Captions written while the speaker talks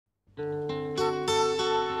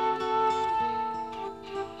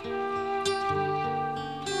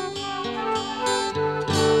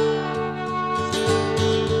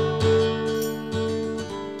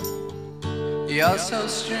You're so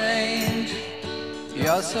strange,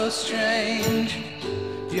 you're so strange,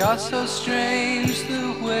 you're so strange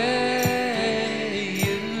the way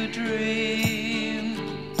you dream.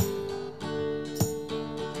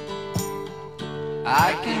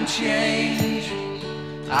 I can change,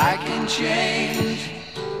 I can change,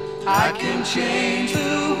 I can change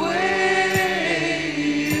the way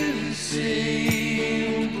you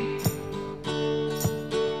seem.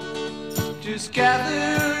 Just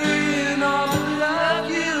gather in all the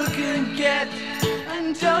love you can get,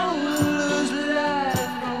 and don't lose life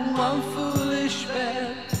from one foolish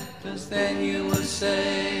bet, 'cause then you will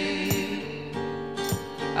say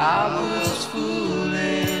I was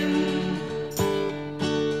fooling.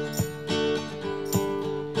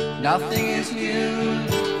 Nothing is new,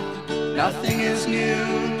 nothing is new,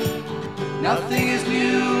 nothing is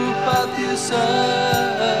new but this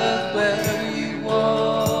earth where you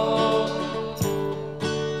walk.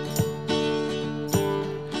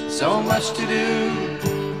 So much to do,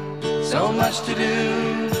 so much to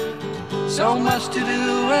do, so much to do,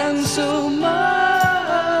 and so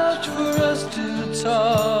much for us to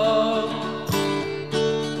talk.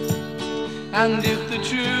 And if the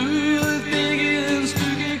truth begins to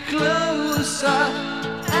get closer,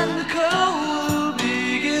 and the cold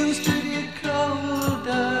begins to get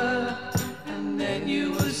colder, and then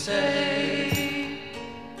you will say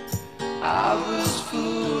I was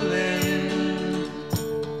fooling.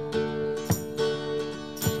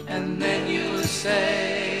 And then you will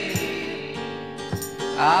say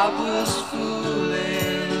I was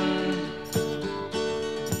fooling.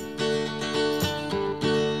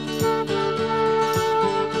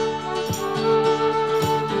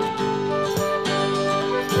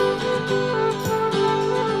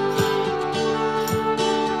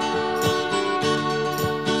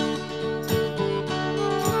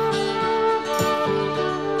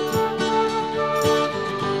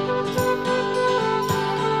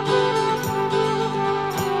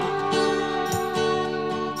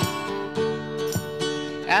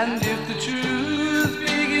 And if the truth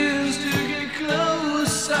begins to get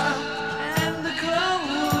closer, and the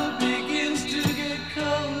cold begins to get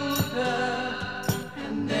colder,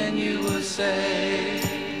 and then you will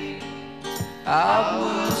say I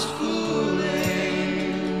was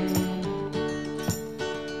fooling.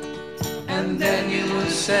 And then you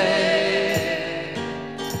will say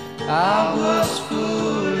I was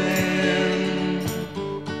fooling.